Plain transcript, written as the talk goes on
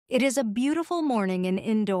It is a beautiful morning in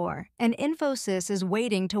Indore, and Infosys is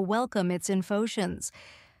waiting to welcome its Infosians.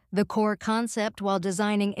 The core concept while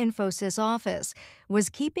designing Infosys Office was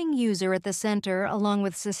keeping user at the center along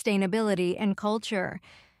with sustainability and culture.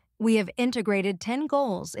 We have integrated 10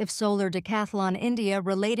 goals if Solar Decathlon India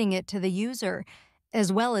relating it to the user,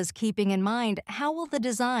 as well as keeping in mind how will the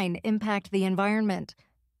design impact the environment.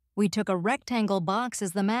 We took a rectangle box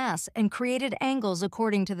as the mass and created angles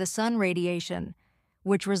according to the sun radiation,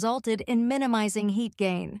 which resulted in minimizing heat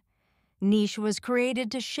gain. Niche was created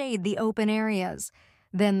to shade the open areas.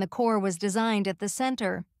 Then the core was designed at the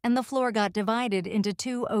center, and the floor got divided into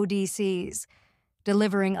 2 ODCs.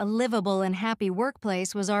 Delivering a livable and happy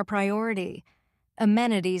workplace was our priority.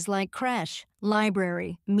 Amenities like creche,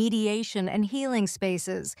 library, mediation and healing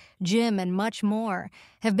spaces, gym, and much more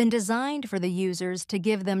have been designed for the users to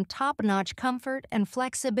give them top-notch comfort and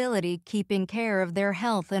flexibility, keeping care of their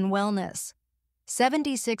health and wellness.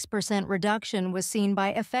 76% reduction was seen by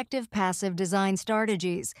effective passive design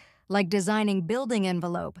strategies like designing building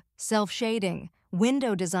envelope, self-shading,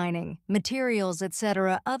 window designing, materials,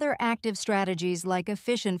 etc. Other active strategies like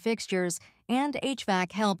efficient fixtures and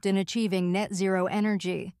HVAC helped in achieving net zero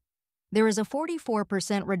energy. There is a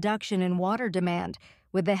 44% reduction in water demand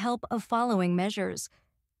with the help of following measures.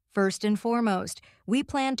 First and foremost, we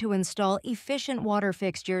plan to install efficient water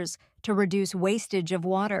fixtures to reduce wastage of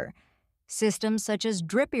water. Systems such as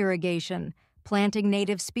drip irrigation, planting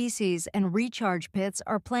native species, and recharge pits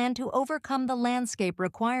are planned to overcome the landscape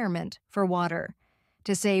requirement for water.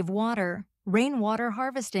 To save water, rainwater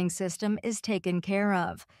harvesting system is taken care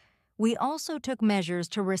of. We also took measures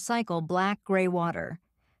to recycle black-gray water.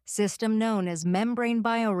 System known as membrane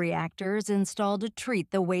bioreactors installed to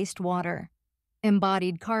treat the wastewater.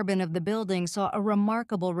 Embodied carbon of the building saw a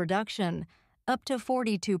remarkable reduction, up to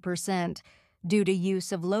 42%, due to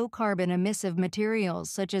use of low-carbon emissive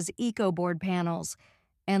materials such as Ecube panels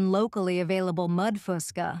and locally available mud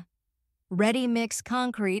fusca. Ready-mix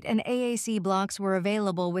concrete and AAC blocks were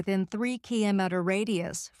available within 3 km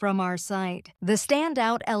radius from our site. The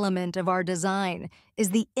standout element of our design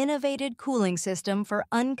is the innovative cooling system for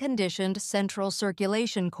unconditioned central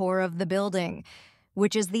circulation core of the building,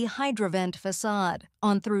 which is the hydrovent facade.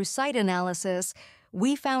 Through site analysis,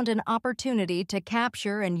 we found an opportunity to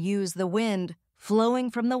capture and use the wind flowing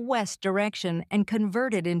from the west direction and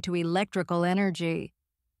convert it into electrical energy.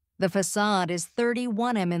 The facade is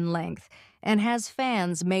 31 mm in length and has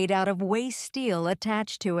fans made out of waste steel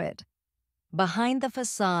attached to it. Behind the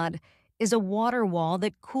facade is a water wall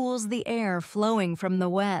that cools the air flowing from the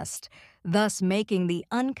west, thus making the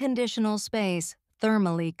unconditional space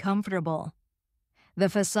thermally comfortable. The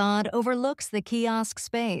facade overlooks the kiosk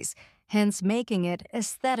space, hence making it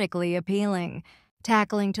aesthetically appealing.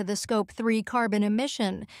 Tackling to the Scope 3 carbon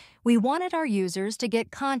emission, we wanted our users to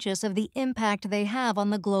get conscious of the impact they have on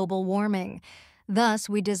the global warming. Thus,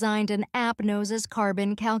 we designed an app known as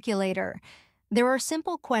Carbon Calculator. There are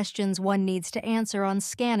simple questions one needs to answer on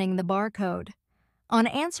scanning the barcode. On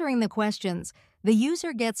answering the questions, the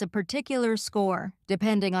user gets a particular score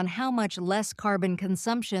depending on how much less carbon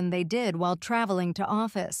consumption they did while traveling to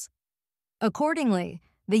office. Accordingly,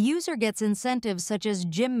 the user gets incentives such as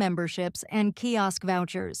gym memberships and kiosk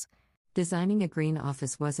vouchers. Designing a green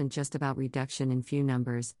office wasn't just about reduction in few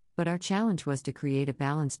numbers, but our challenge was to create a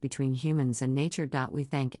balance between humans and nature. We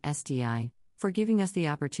thank STI for giving us the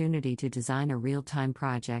opportunity to design a real-time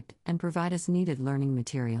project and provide us needed learning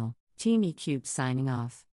material. Team Ecube signing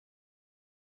off.